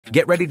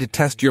Get ready to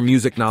test your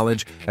music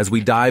knowledge as we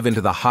dive into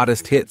the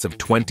hottest hits of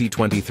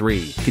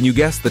 2023. Can you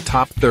guess the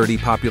top 30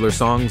 popular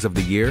songs of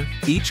the year?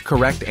 Each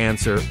correct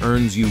answer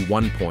earns you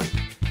 1 point.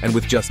 And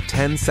with just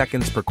 10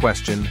 seconds per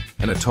question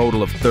and a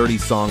total of 30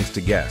 songs to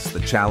guess,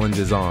 the challenge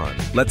is on.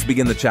 Let's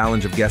begin the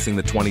challenge of guessing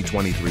the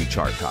 2023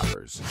 chart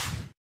toppers.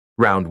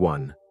 Round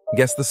 1.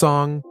 Guess the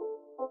song.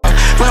 We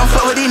don't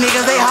fuck with these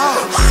niggas, they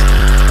hoes.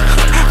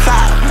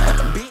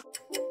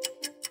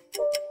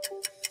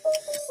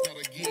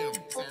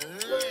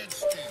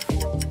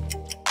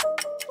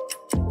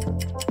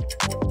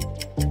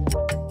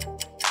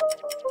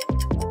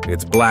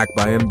 It's Black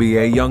by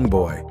NBA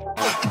Youngboy.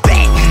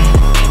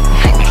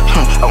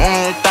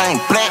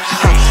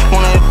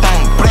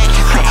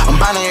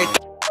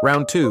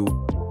 Round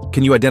 2.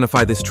 Can you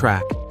identify this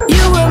track?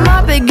 You were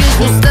my biggest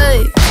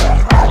mistake.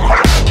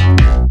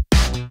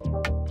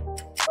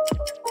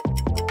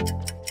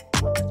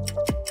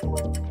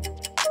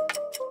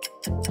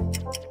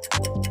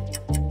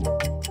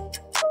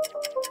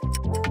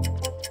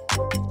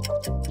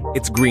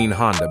 It's Green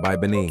Honda by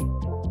Benny.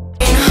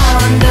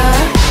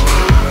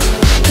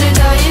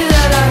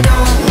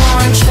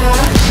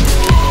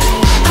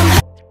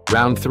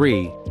 Round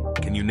 3.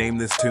 Can you name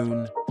this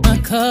tune? My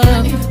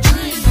cup,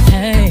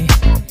 hey,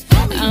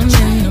 I'm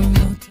in the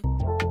mood.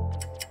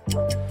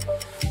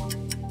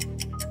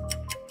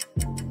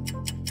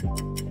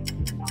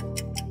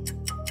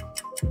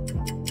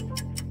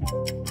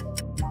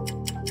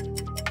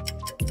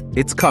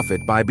 It's Cuff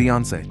It by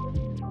Beyonce.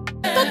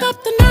 Fuck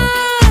up the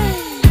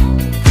night,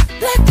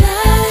 black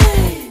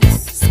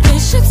lights,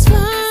 spaceships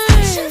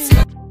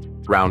fly.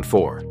 Round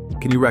 4.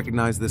 Can you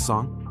recognize this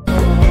song?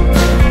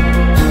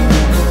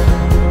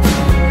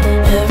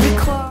 Every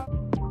car.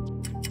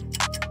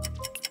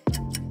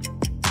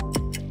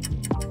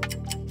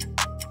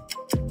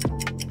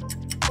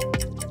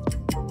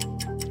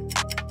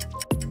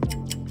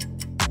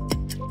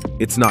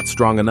 It's Not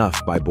Strong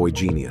Enough by Boy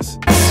Genius.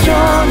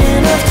 Strong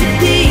enough to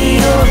be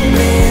your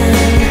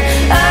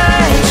man.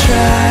 I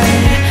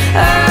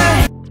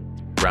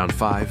tried. Round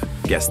 5.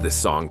 Guess this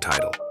song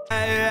title.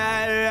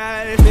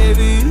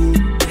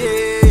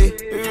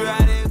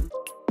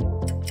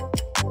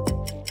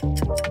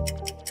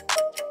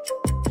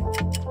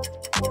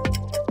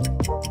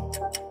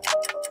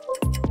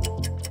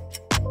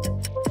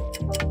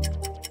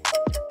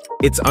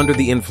 It's Under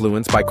the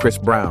Influence by Chris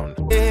Brown.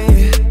 Bring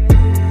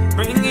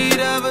it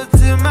over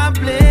to my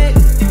plate.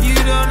 You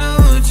don't know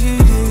what you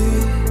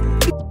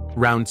do.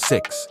 Round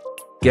 6.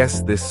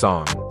 Guess this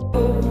song.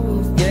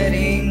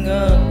 Getting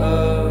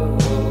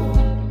up.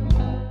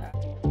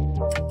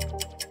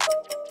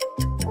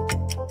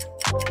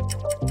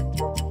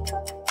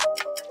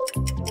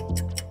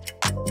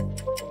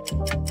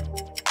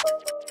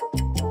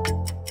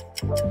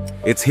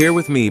 It's Here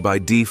With Me by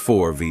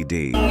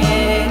D4VD.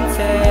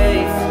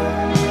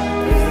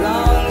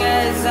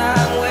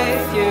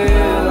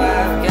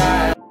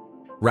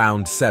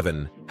 Round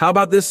 7. How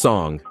about this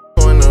song?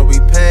 Wanna be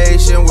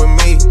patient with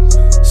me.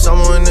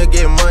 Someone to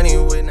get money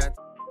with. Not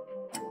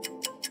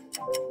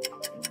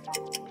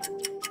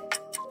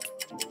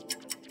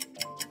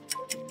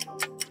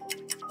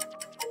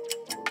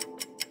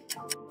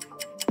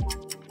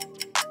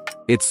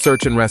It's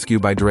Search and Rescue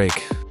by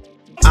Drake.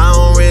 I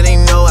don't really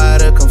know how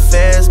to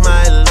confess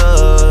my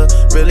love.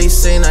 Really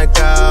seem like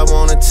I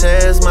wanna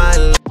test my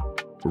love.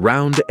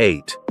 Round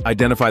 8.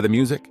 Identify the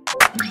music.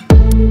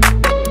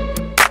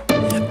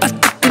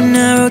 An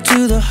arrow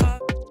to the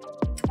heart.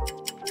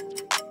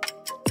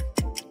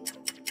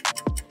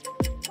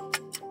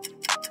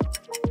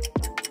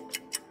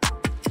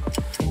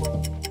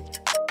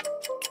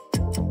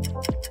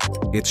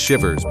 It's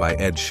Shivers by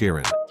Ed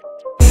Sheeran.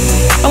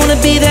 I wanna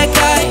be that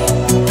guy.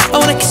 I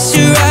wanna kiss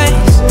your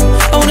eyes.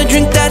 I wanna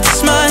drink that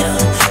smile.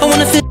 I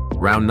wanna feel.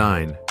 Round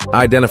 9.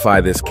 Identify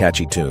this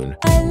catchy tune.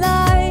 My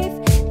life,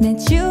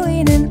 that you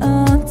in an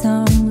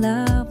autumn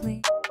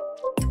lovely.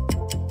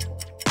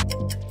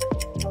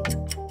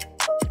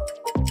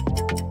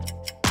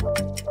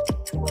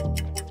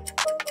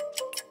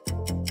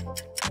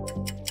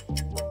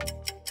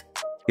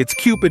 It's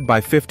Cupid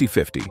by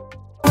 50/50.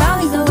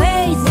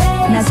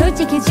 나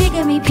솔직히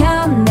지금이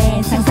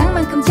편해.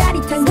 상상만큼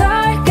짜릿한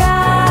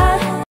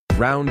걸까?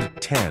 Round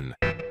 10.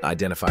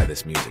 Identify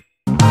this music.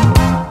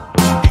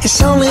 It's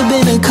only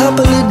been a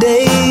couple of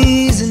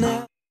days and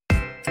I.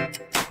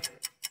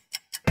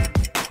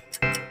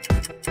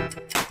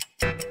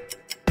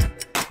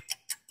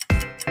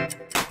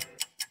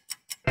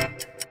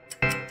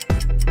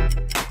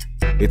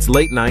 It's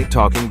Late Night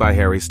Talking by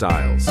Harry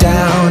Styles.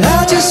 Down,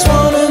 I just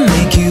wanna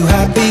make you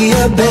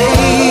happier,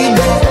 baby.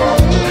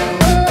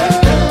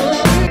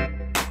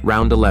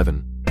 Round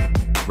 11.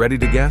 Ready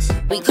to guess?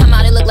 We come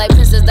out and look like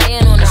Princess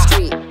Diana on the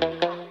street.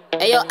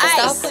 Hey, yo,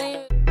 Ice.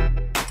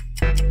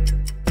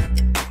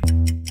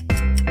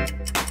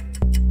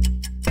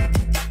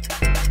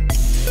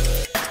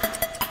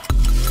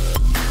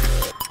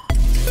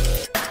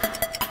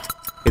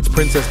 It's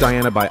Princess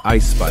Diana by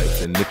Ice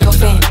Spice and Nicki Yo,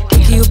 fam, Minaj.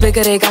 think you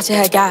bigger, they got your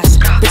head gas.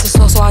 Bitches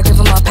slow, so I give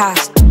them a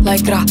pass.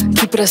 Like,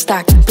 keep it a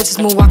stack.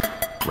 Bitches move up.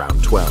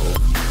 Round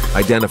 12.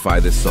 Identify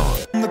this song.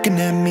 Looking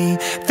at me,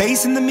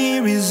 facing the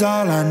mirror is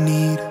all I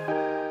need.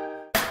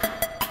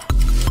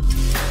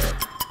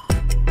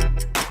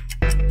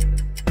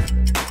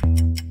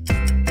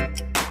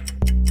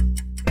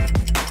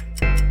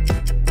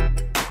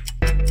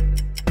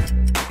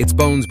 It's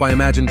Bones by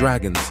Imagine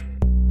Dragons.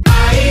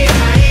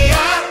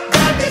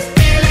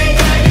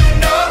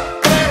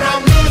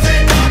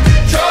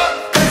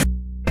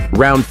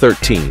 Round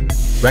 13.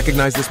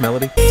 Recognize this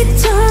melody?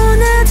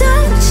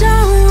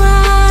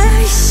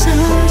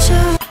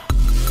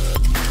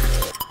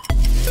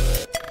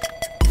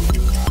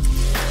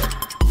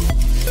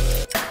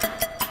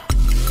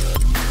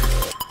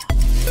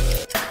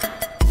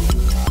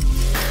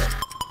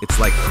 It's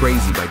Like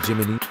Crazy by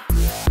Jiminy.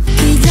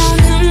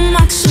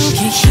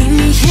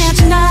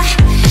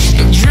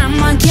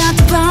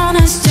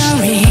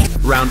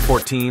 Round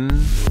 14.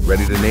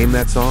 Ready to name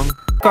that song?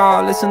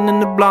 Car, listening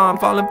to Blonde,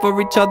 falling for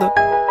each other.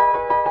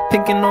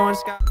 Pink and orange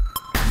sky.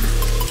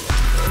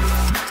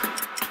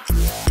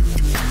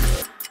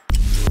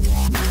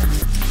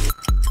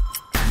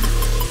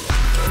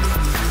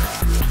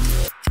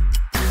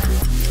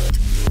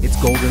 It's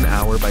Golden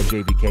Hour by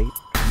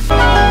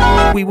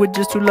JVK. We were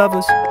just two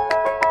lovers.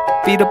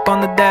 Feet up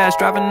on the dash,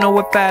 driving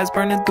nowhere fast,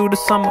 burning through the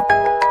summer.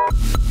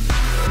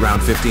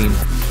 Round 15.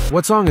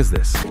 What song is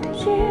this?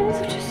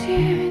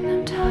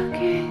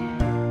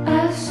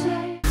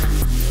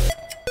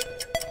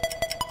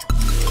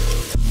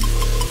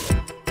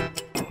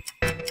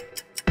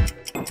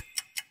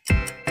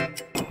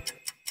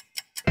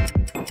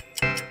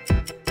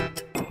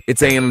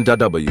 It's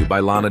AMW by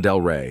Lana Del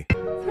Rey.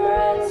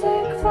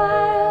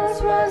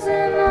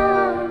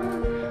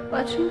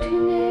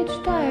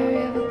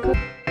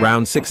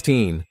 Round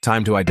 16.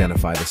 Time to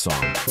identify the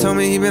song. Told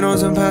me he been on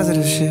some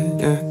positive shit,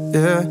 yeah.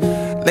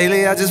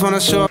 Lately I just wanna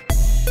show up.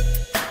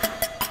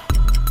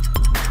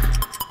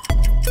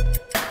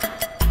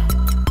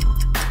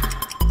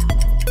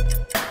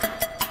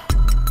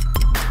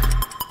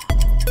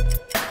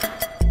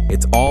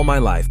 It's All My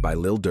Life by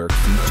Lil Durk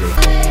feat.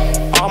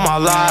 J. All my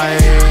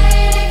life,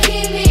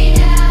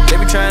 they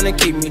be trying to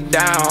keep me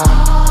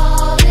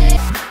down.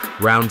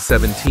 Round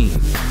 17.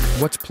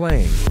 What's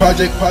playing?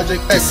 Project,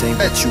 this ain't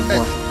what you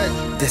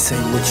want. This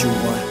ain't what you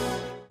want.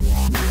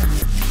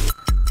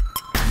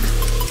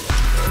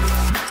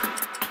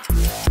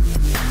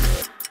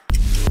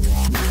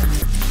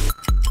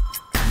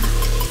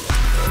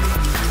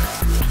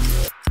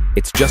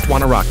 It's Just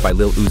Wanna Rock by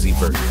Lil Uzi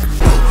Vert.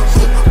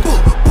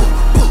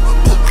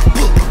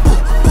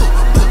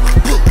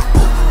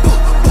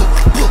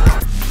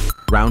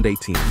 Round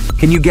 18.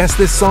 Can you guess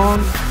this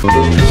song?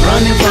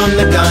 Running from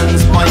the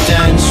guns, point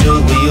and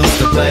shoot, we used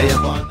to play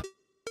upon.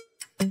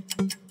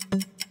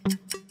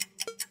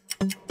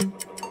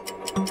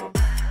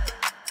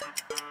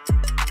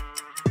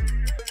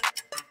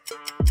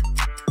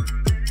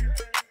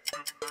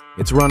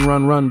 It's Run,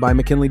 Run, Run by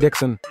McKinley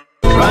Dixon.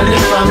 Running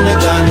from the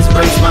guns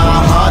breaks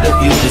my heart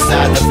if you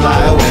decide to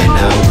fly away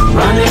now.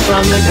 Running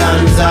from the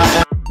guns, I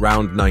am.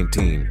 Round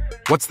 19.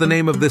 What's the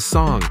name of this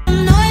song?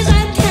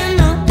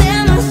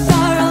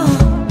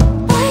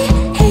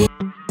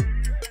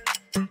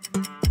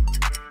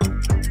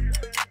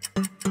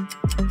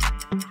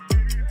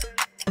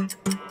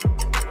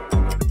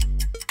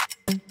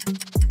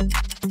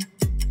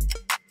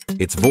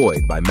 It's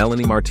Void by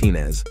Melanie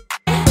Martinez.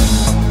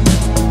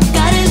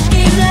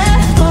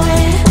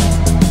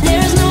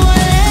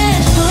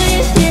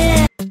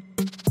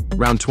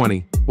 Round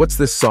 20. What's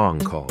this song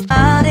called?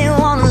 I didn't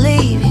wanna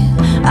leave you,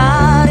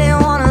 I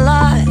didn't wanna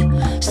lie.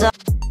 Stop.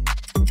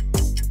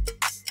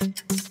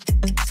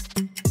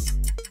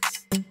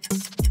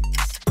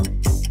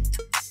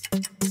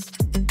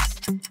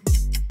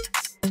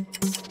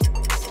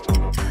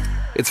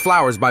 It's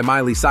Flowers by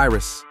Miley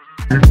Cyrus.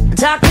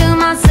 Talk to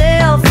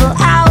myself for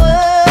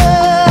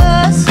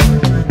hours.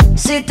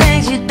 See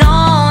things you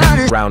don't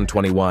understand. Round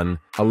 21.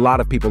 A lot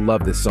of people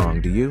love this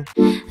song, do you?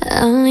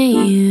 Only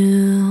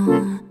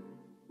you.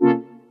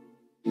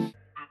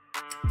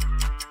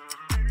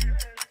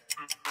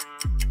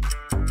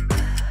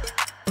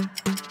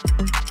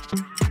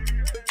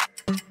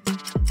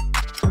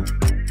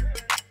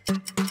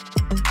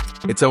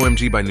 It's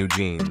OMG by New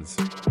Jeans.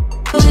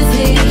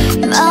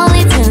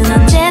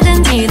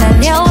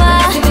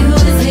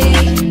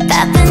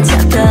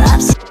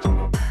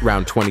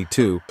 Round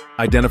 22.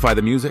 Identify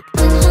the music.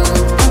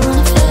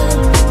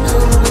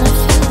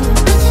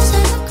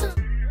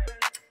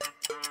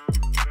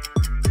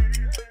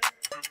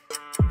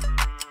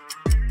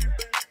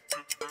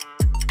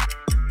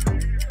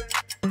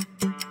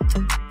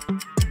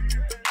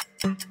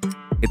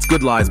 It's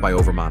Good Lies by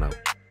Overmano.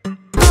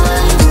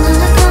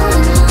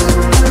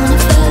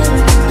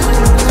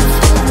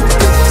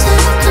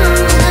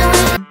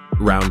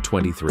 Round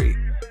 23.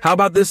 How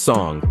about this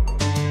song?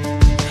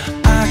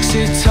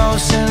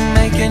 Oxytocin,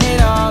 making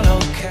it all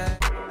okay.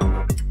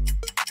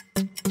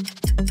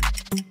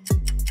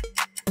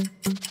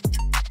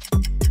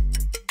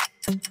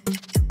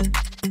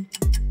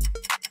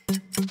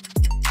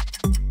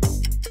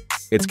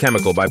 It's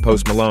Chemical by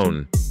Post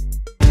Malone.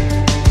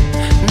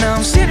 now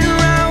I'm sitting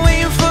around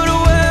waiting for the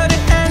world to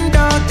end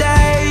all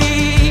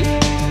day.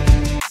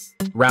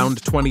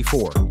 Round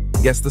 24.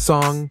 Guess the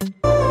song.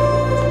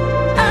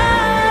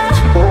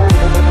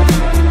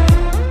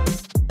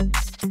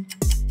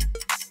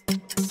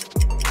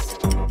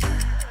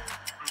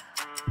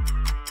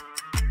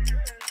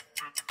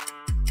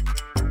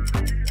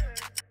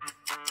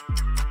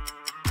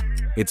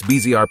 It's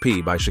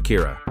BZRP by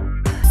Shakira.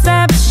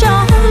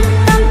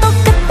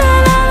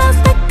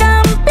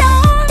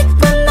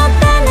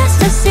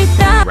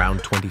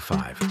 Round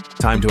 25.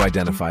 Time to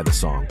identify the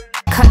song.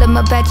 Cut them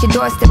up at your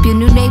doorstep, your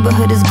new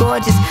neighborhood is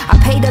gorgeous. I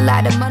paid a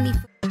lot of money.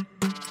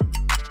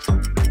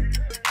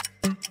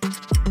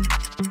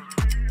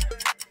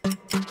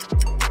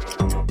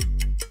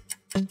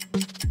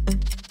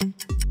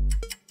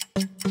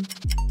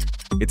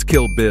 It's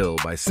Kill Bill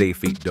by Safe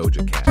Feet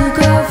Doja Cat.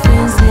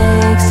 Girlfriend's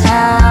next,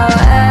 how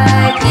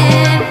I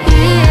get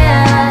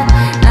here.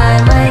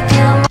 I might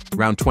kill.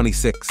 Round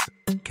 26.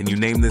 Can you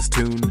name this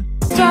tune?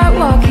 Start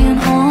walking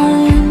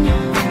home.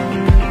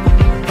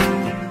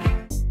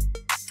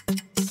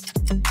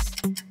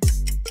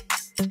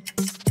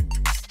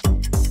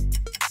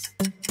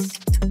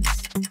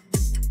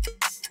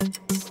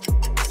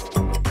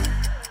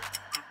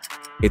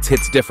 It's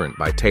Hits Different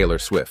by Taylor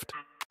Swift.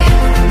 It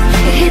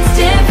hits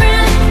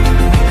different.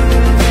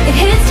 It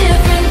hits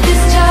different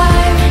this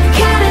time.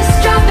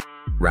 Catastrophic.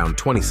 Round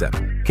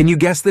 27. Can you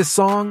guess this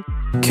song?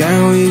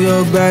 Can we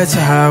go back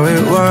to how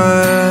it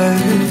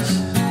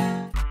was?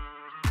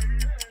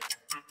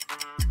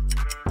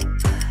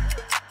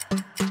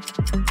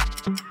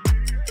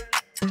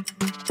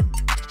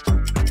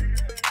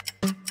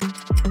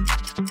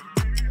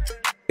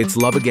 It's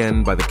Love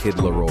Again by the Kid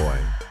Laroi.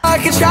 I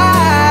can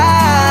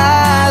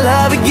try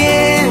love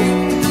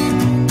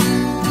again.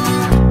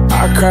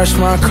 I crashed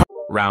my car.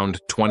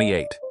 Round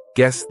 28.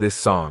 Guess this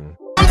song.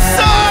 I'm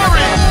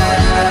sorry.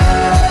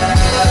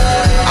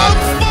 I'm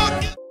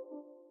fucking.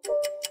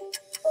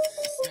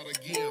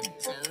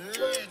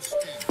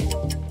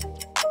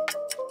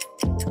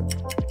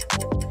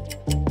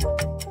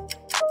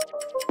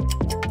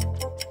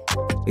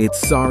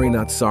 It's Sorry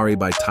Not Sorry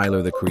by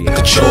Tyler the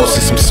Creator.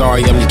 Since I'm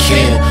sorry I'm the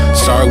king.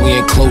 Sorry we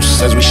ain't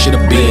close as we should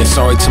have been.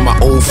 Sorry to my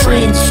old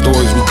friends, the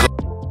stories we go.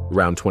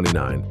 Round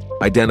 29.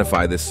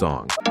 Identify this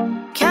song.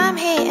 Come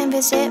here and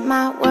visit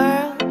my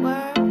world.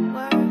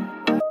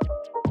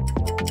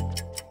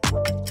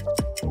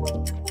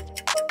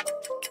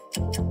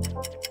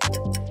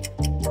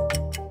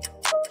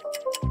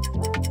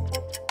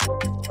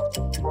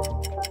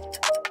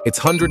 It's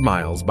 100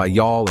 Miles by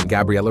Y'all and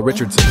Gabriella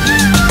Richardson. You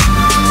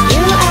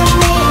and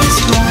me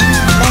is more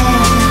than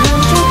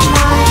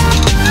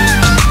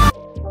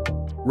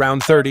 100 miles.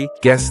 Round 30.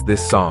 Guess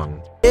this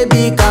song.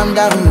 Baby, calm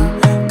down,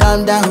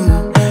 calm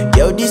down.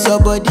 Yo, this your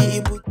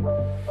body.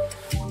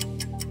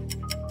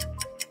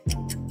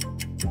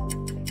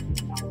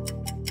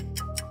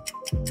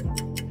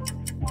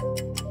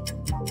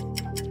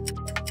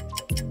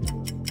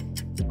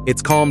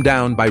 It's Calm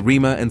Down by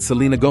Rima and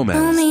Selena Gomez.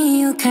 Only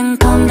you can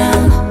calm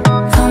down,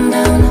 calm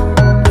down.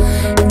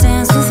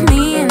 Dance with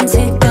me and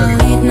take the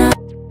lead now.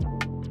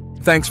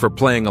 Thanks for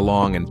playing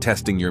along and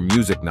testing your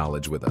music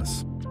knowledge with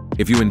us.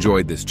 If you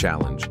enjoyed this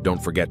challenge,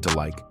 don't forget to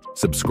like,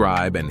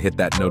 subscribe, and hit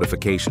that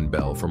notification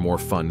bell for more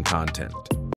fun content.